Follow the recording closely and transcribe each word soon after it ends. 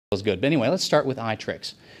is good. But anyway, let's start with eye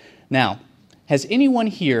tricks. Now, has anyone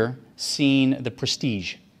here seen The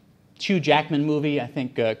Prestige? Hugh Jackman movie, I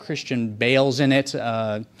think Christian Bale's in it,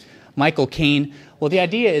 Michael Caine. Well, the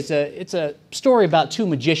idea is it's a story about two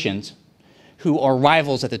magicians who are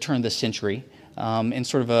rivals at the turn of the century in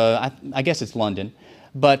sort of I guess it's London.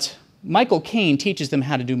 But Michael Caine teaches them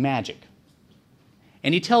how to do magic.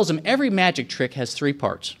 And he tells them every magic trick has three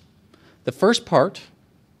parts. The first part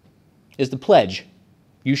is the pledge.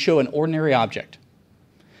 You show an ordinary object.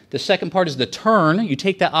 The second part is the turn. You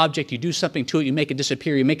take that object, you do something to it, you make it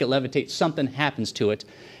disappear, you make it levitate, something happens to it.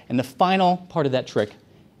 And the final part of that trick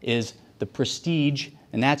is the prestige,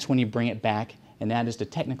 and that's when you bring it back, and that is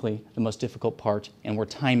technically the most difficult part, and where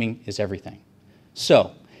timing is everything.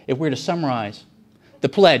 So, if we're to summarize, the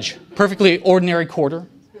pledge, perfectly ordinary quarter.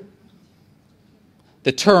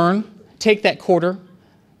 The turn, take that quarter,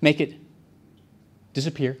 make it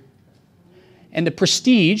disappear. And the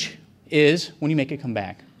prestige is when you make it come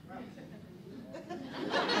back.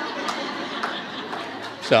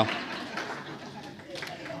 So,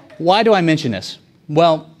 why do I mention this?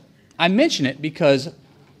 Well, I mention it because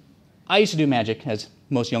I used to do magic, as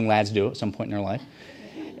most young lads do at some point in their life,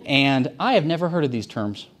 and I have never heard of these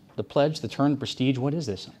terms. The pledge, the turn, the prestige, what is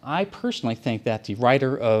this? I personally think that the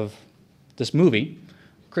writer of this movie,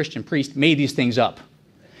 Christian priest, made these things up.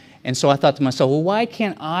 And so I thought to myself, well, why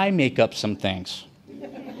can't I make up some things?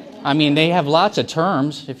 I mean, they have lots of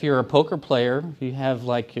terms. If you're a poker player, you have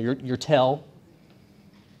like your tell.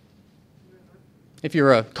 If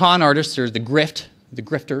you're a con artist, there's the grift, the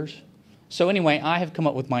grifters. So anyway, I have come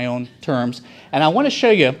up with my own terms, and I want to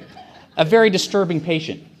show you a very disturbing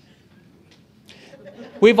patient.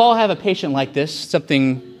 We've all have a patient like this,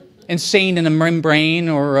 something insane in the membrane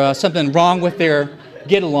or something wrong with their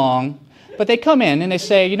get-along. But they come in and they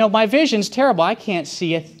say, you know, my vision's terrible, I can't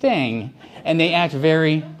see a thing. And they act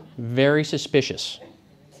very, very suspicious.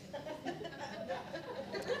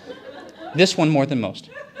 This one more than most.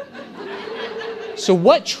 So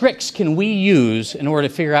what tricks can we use in order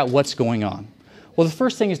to figure out what's going on? Well, the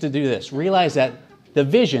first thing is to do this. Realize that the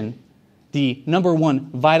vision, the number one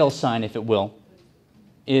vital sign, if it will,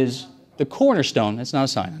 is the cornerstone. It's not a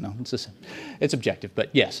sign, I know. It's objective, but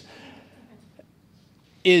yes.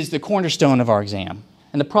 Is the cornerstone of our exam.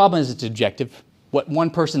 And the problem is it's objective. What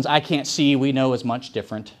one person's I can't see, we know is much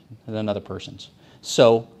different than another person's.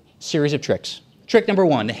 So, series of tricks. Trick number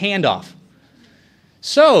one, the handoff.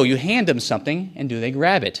 So, you hand them something, and do they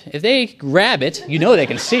grab it? If they grab it, you know they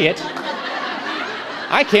can see it.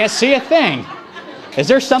 I can't see a thing. Is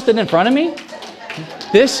there something in front of me?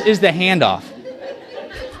 This is the handoff.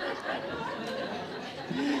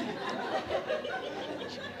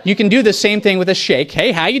 You can do the same thing with a shake.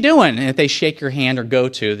 Hey, how you doing? And if they shake your hand or go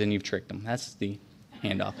to, then you've tricked them. That's the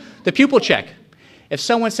handoff. The pupil check. If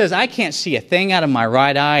someone says, I can't see a thing out of my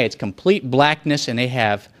right eye, it's complete blackness, and they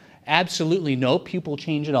have absolutely no pupil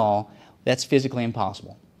change at all, that's physically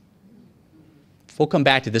impossible. We'll come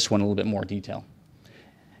back to this one in a little bit more detail.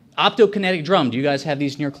 Optokinetic drum. Do you guys have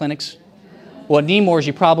these in your clinics? Well, at Nemours,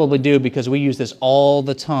 you probably do because we use this all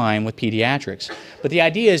the time with pediatrics. But the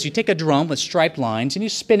idea is you take a drum with striped lines and you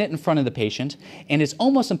spin it in front of the patient, and it's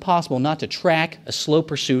almost impossible not to track a slow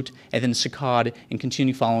pursuit and then saccade and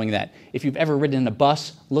continue following that. If you've ever ridden in a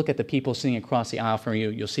bus, look at the people sitting across the aisle from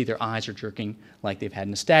you. You'll see their eyes are jerking like they've had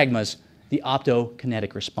nystagmus, the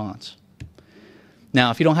optokinetic response. Now,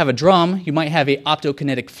 if you don't have a drum, you might have an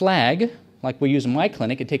optokinetic flag, like we use in my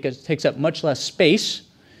clinic. It takes up much less space.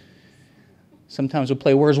 Sometimes we'll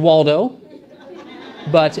play Where's Waldo,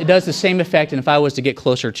 but it does the same effect, and if I was to get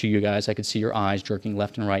closer to you guys, I could see your eyes jerking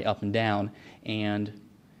left and right, up and down, and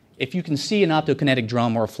if you can see an optokinetic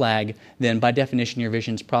drum or a flag, then by definition your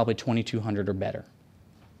vision's probably 2200 or better.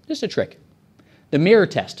 Just a trick. The mirror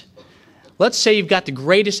test. Let's say you've got the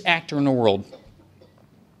greatest actor in the world.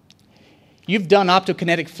 You've done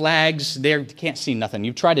optokinetic flags, they can't see nothing.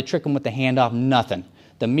 You've tried to trick them with the handoff, nothing.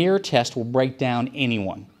 The mirror test will break down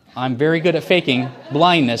anyone. I'm very good at faking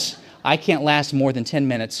blindness. I can't last more than 10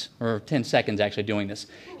 minutes, or 10 seconds actually doing this.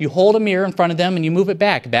 You hold a mirror in front of them and you move it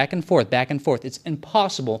back and forth, back and forth. It's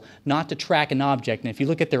impossible not to track an object. And if you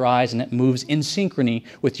look at their eyes and it moves in synchrony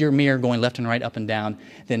with your mirror going left and right, up and down,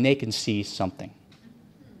 then they can see something.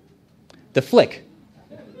 The flick.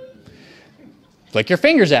 Flick your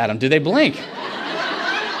fingers at them. Do they blink?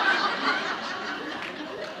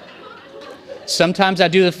 Sometimes I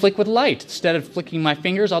do the flick with light. Instead of flicking my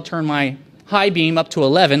fingers, I'll turn my high beam up to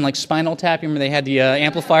 11, like Spinal Tap. Remember they had the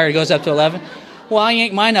amplifier, it goes up to 11? Well, I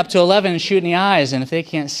yank mine up to 11 and shoot in the eyes, and if they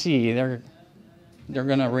can't see, they're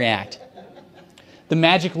going to react. The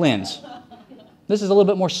magic lens. This is a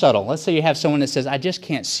little bit more subtle. Let's say you have someone that says, I just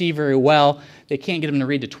can't see very well. They can't get them to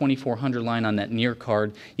read the 2400 line on that near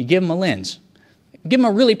card. You give them a lens. Give them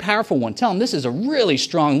a really powerful one. Tell them this is a really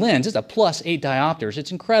strong lens. It's a +8 diopters.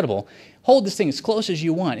 It's incredible. Hold this thing as close as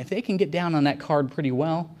you want. If they can get down on that card pretty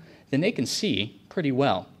well, then they can see pretty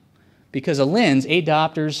well. Because a lens, 8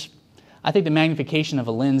 diopters, I think the magnification of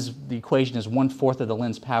a lens, the equation is 1/4 of the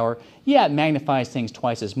lens power. Yeah, it magnifies things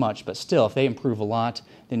twice as much, but still, if they improve a lot,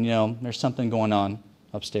 then you know there's something going on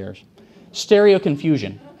upstairs. Stereo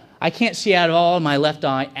confusion. I can't see out of all in my left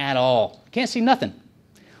eye at all. Can't see nothing.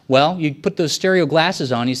 Well, you put those stereo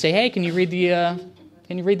glasses on. You say, hey, can you read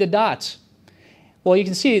the dots? Well, you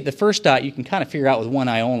can see the first dot you can kind of figure out with one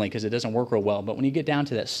eye only because it doesn't work real well. But when you get down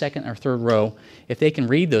to that second or third row, if they can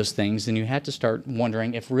read those things, then you have to start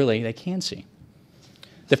wondering if really they can see.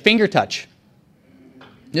 The finger touch.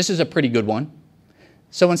 This is a pretty good one.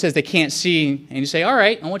 Someone says they can't see, and you say, all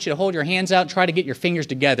right, I want you to hold your hands out, try to get your fingers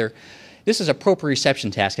together. This is a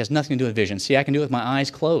proprioception task. It has nothing to do with vision. See, I can do it with my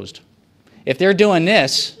eyes closed. If they're doing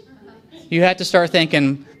this, you have to start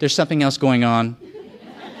thinking there's something else going on.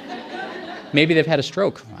 Maybe they've had a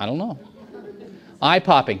stroke. I don't know. Eye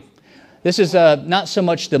popping. This is not so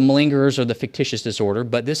much the malingerers or the factitious disorder,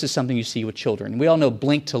 but this is something you see with children. We all know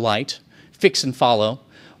blink to light, fix and follow.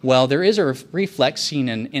 Well, there is a reflex seen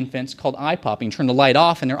in infants called eye popping. Turn the light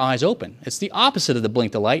off and their eyes open. It's the opposite of the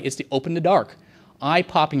blink to light. It's the open to dark. Eye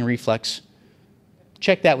popping reflex.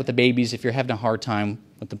 Check that with the babies if you're having a hard time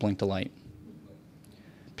with the blink to light.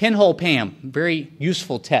 Pinhole PAM, very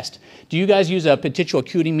useful test. Do you guys use a potential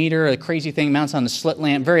acuity meter, a crazy thing mounts on the slit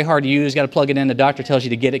lamp? Very hard to use. Got to plug it in. The doctor tells you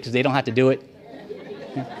to get it because they don't have to do it.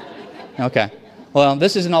 Okay. Well,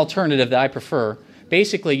 this is an alternative that I prefer.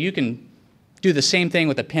 Basically, you can do the same thing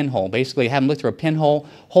with a pinhole. Basically, have them look through a pinhole,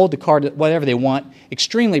 hold the card, whatever they want,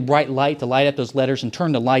 extremely bright light to light up those letters, and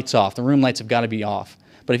turn the lights off. The room lights have got to be off.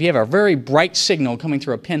 But if you have a very bright signal coming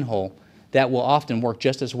through a pinhole, that will often work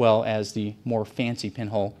just as well as the more fancy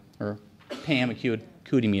pinhole or PAM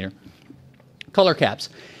acuity meter. Color caps.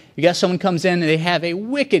 You got someone comes in and they have a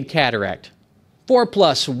wicked cataract.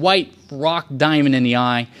 4+ white rock diamond in the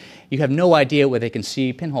eye. You have no idea what they can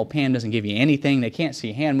see. Pinhole PAM doesn't give you anything. They can't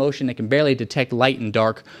see hand motion. They can barely detect light and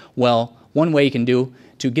dark. Well, one way you can do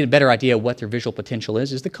to get a better idea of what their visual potential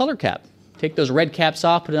is the color cap. Take those red caps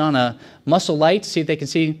off, put it on a muscle light, see if they can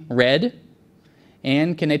see red.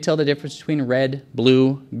 And can they tell the difference between red,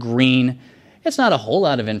 blue, green? It's not a whole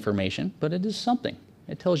lot of information, but it is something.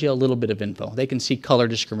 It tells you a little bit of info. They can see color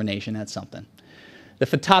discrimination. That's something. The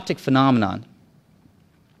photoptic phenomenon.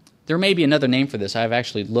 There may be another name for this. I've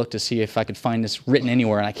actually looked to see if I could find this written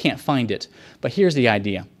anywhere, and I can't find it. But here's the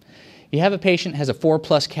idea. You have a patient has a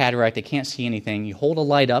 4+ cataract. They can't see anything. You hold a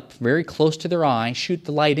light up very close to their eye, shoot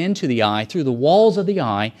the light into the eye, through the walls of the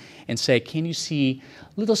eye, and say, can you see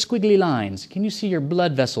little squiggly lines? Can you see your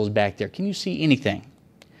blood vessels back there? Can you see anything?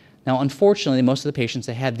 Now, unfortunately, most of the patients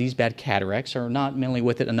that have these bad cataracts are not mentally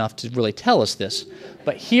with it enough to really tell us this.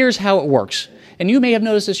 But here's how it works. And you may have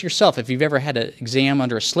noticed this yourself. If you've ever had an exam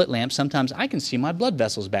under a slit lamp, sometimes I can see my blood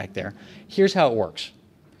vessels back there. Here's how it works.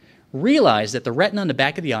 Realize that the retina on the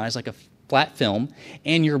back of the eye is like a flat film,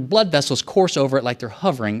 and your blood vessels course over it like they're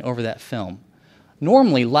hovering over that film.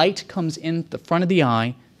 Normally, light comes in the front of the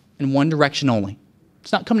eye in one direction only.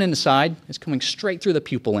 It's not coming in the side, it's coming straight through the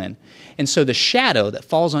pupil in. And so the shadow that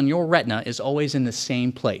falls on your retina is always in the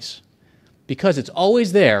same place. Because it's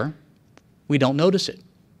always there, we don't notice it.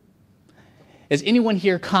 Is anyone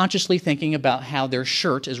here consciously thinking about how their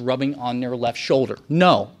shirt is rubbing on their left shoulder?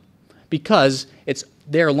 No. Because it's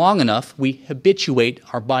there long enough, we habituate,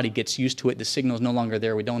 our body gets used to it, the signal's no longer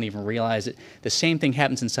there, we don't even realize it. The same thing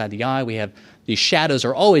happens inside the eye. We have these shadows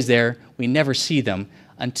are always there, we never see them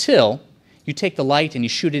until you take the light and you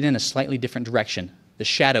shoot it in a slightly different direction. The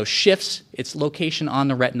shadow shifts its location on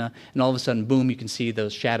the retina, and all of a sudden, boom, you can see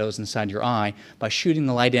those shadows inside your eye by shooting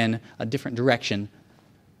the light in a different direction.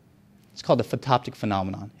 It's called the photoptic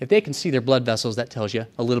phenomenon. If they can see their blood vessels, that tells you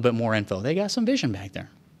a little bit more info. They got some vision back there.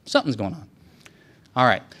 Something's going on. All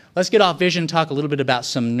right, let's get off vision and talk a little bit about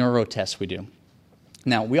some neuro tests we do.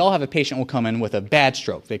 Now, we all have a patient who will come in with a bad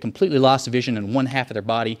stroke. They completely lost vision in one half of their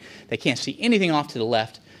body. They can't see anything off to the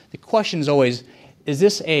left. The question is always, is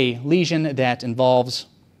this a lesion that involves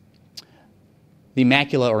the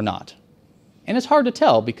macula or not? And it's hard to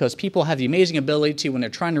tell because people have the amazing ability to, when they're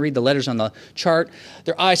trying to read the letters on the chart,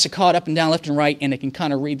 their eyes saccade up and down, left and right, and they can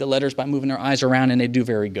kind of read the letters by moving their eyes around, and they do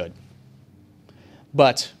very good.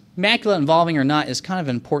 But macula involving or not is kind of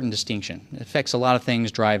an important distinction. It affects a lot of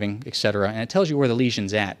things, driving, etc., and it tells you where the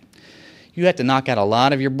lesion's at. you have to knock out a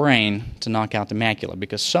lot of your brain to knock out the macula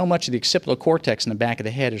because so much of the occipital cortex in the back of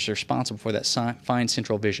the head is responsible for that fine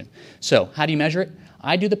central vision. So how do you measure it?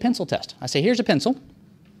 I do the pencil test. I say, here's a pencil,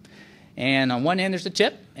 and on one end there's the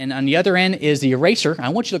tip, and on the other end is the eraser. I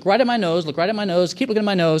want you to look right at my nose, keep looking at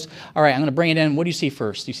my nose. All right, I'm going to bring it in. What do you see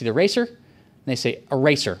first? Do you see the eraser? And they say,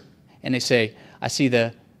 eraser. And they say, I see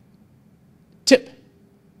the tip,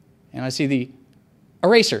 and I see the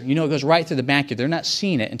eraser. You know it goes right through the macula. They're not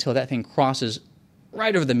seeing it until that thing crosses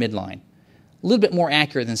right over the midline. A little bit more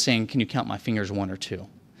accurate than saying, can you count my fingers 1 or 2?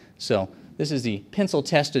 So this is the pencil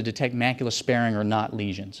test to detect macular sparing or not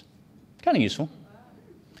lesions. Kind of useful.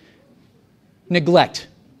 Neglect.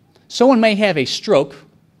 Someone may have a stroke,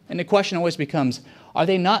 and the question always becomes, are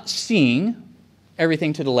they not seeing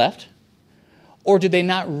everything to the left? Or do they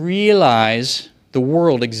not realize the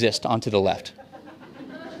world exists onto the left?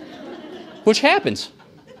 Which happens.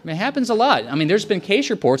 I mean, it happens a lot. I mean, there's been case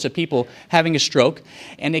reports of people having a stroke,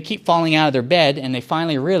 and they keep falling out of their bed, and they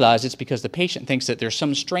finally realize it's because the patient thinks that there's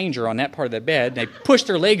some stranger on that part of the bed. They push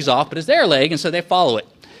their legs off, but it's their leg, and so they follow it.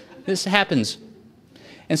 This happens.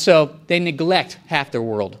 And so they neglect half their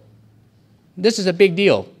world. This is a big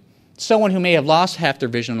deal. Someone who may have lost half their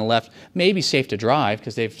vision on the left may be safe to drive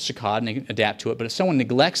because they've saccade and they can adapt to it, but if someone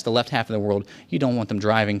neglects the left half of the world, you don't want them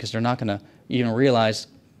driving because they're not going to even realize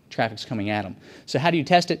traffic's coming at them. So how do you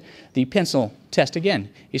test it? The pencil test again.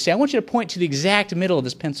 You say, I want you to point to the exact middle of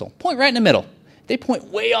this pencil. Point right in the middle. If they point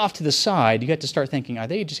way off to the side, you got to start thinking, are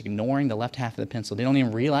they just ignoring the left half of the pencil? They don't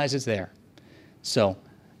even realize it's there. So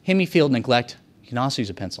hemifield neglect, you can also use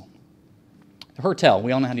a pencil. The Hertel,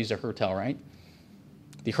 we all know how to use a Hertel, right?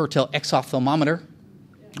 The Hertel exophthalmometer.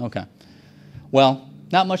 Okay. Well,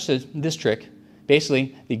 not much to this trick.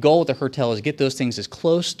 Basically, the goal with the Hertel is to get those things as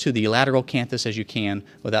close to the lateral canthus as you can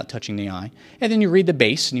without touching the eye. And then you read the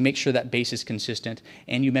base, and you make sure that base is consistent,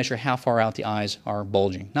 and you measure how far out the eyes are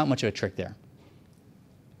bulging. Not much of a trick there,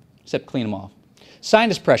 except clean them off.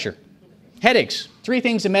 Sinus pressure. Headaches. 3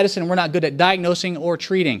 things in medicine we're not good at diagnosing or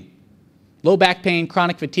treating. Low back pain,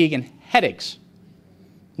 chronic fatigue, and headaches.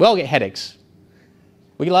 We all get headaches.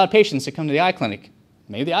 We get a lot of patients that come to the eye clinic.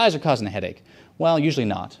 Maybe the eyes are causing a headache. Well, usually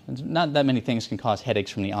not. Not that many things can cause headaches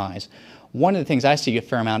from the eyes. One of the things I see a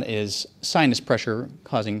fair amount is sinus pressure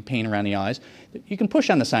causing pain around the eyes. You can push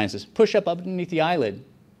on the sinuses. Push up underneath the eyelid.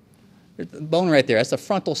 There's the bone right there. That's the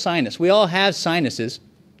frontal sinus. We all have sinuses.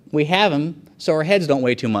 We have them so our heads don't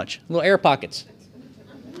weigh too much. Little air pockets.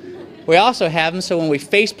 We also have them so when we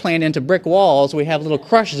face plant into brick walls, we have a little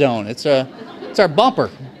crush zone. It's our bumper.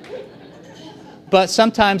 But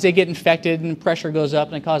sometimes they get infected and pressure goes up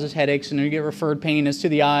and it causes headaches and you get referred pain to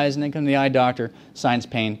the eyes and then come to the eye doctor, sinus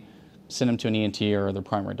pain, send them to an ENT or their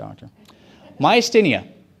primary doctor. Myasthenia.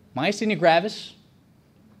 Myasthenia gravis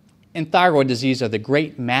and thyroid disease are the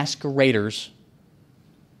great masqueraders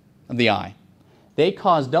of the eye. They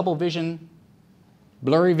cause double vision,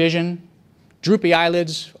 blurry vision, droopy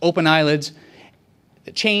eyelids, open eyelids,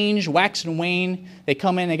 change, wax and wane. They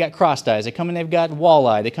come in, they got crossed eyes. They come in, they've got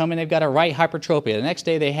walleye. They come in, they've got a right hypertropia. The next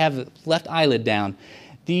day, they have the left eyelid down.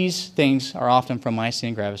 These things are often from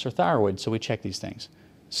myasthenia gravis or thyroid, so we check these things.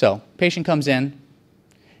 So, patient comes in,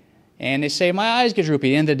 and they say, my eyes get droopy.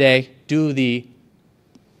 At the end of the day, do the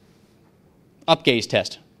Upgaze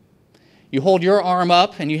test. You hold your arm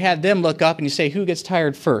up, and you have them look up, and you say, who gets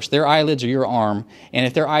tired first, their eyelids or your arm? And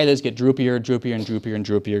if their eyelids get droopier, droopier, and droopier, and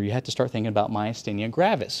droopier, you have to start thinking about myasthenia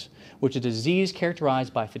gravis, which is a disease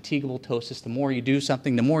characterized by fatigable ptosis. The more you do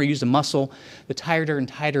something, the more you use the muscle, the tighter and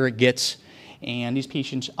tighter it gets. And these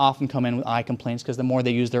patients often come in with eye complaints because the more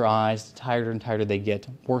they use their eyes, the tighter and tighter they get,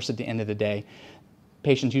 worse at the end of the day.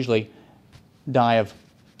 Patients usually die of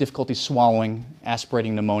difficulty swallowing,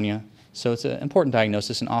 aspirating pneumonia. So it's an important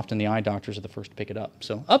diagnosis, and often the eye doctors are the first to pick it up.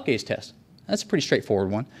 So Upgaze test, that's a pretty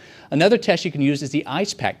straightforward one. Another test you can use is the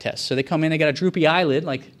ice pack test. So they come in, they got a droopy eyelid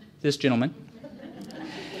like this gentleman.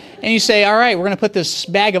 And you say, all right, we're going to put this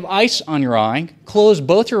bag of ice on your eye, close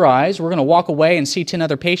both your eyes, we're going to walk away and see 10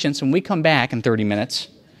 other patients. When we come back in 30 minutes,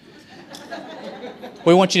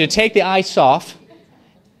 we want you to take the ice off,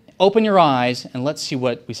 open your eyes, and let's see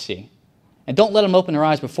what we see. And don't let them open their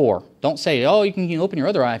eyes before. Don't say, oh, you can open your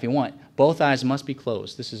other eye if you want. Both eyes must be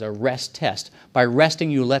closed. This is a rest test. By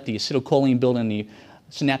resting, you let the acetylcholine build in the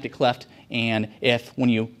synaptic cleft, and if when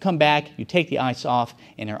you come back, you take the ice off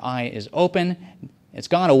and their eye is open, it's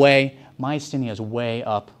gone away, myasthenia is way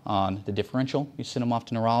up on the differential. You send them off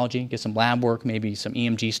to neurology, get some lab work, maybe some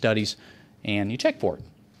EMG studies, and you check for it.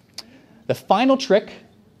 The final trick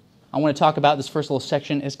I want to talk about this first little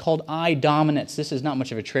section. It's called eye dominance. This is not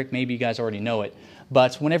much of a trick. Maybe you guys already know it.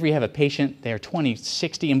 But whenever you have a patient, they're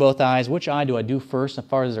 20/60 in both eyes. Which eye do I do first as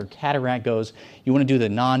far as their cataract goes? You want to do the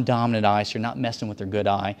non-dominant eye so you're not messing with their good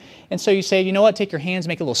eye. And so you say, you know what, take your hands,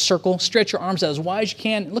 make a little circle, stretch your arms out as wide as you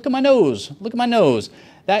can. Look at my nose. Look at my nose.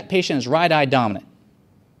 That patient is right eye dominant.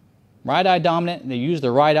 Right eye dominant. They use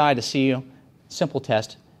their right eye to see you. Simple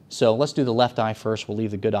test. So let's do the left eye first. We'll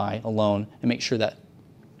leave the good eye alone and make sure that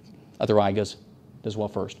other eye does well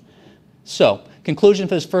first. So, conclusion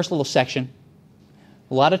for this first little section.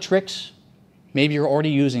 A lot of tricks. Maybe you're already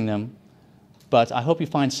using them. But I hope you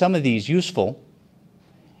find some of these useful.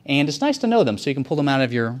 And it's nice to know them so you can pull them out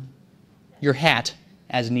of your hat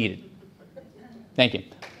as needed. Thank you.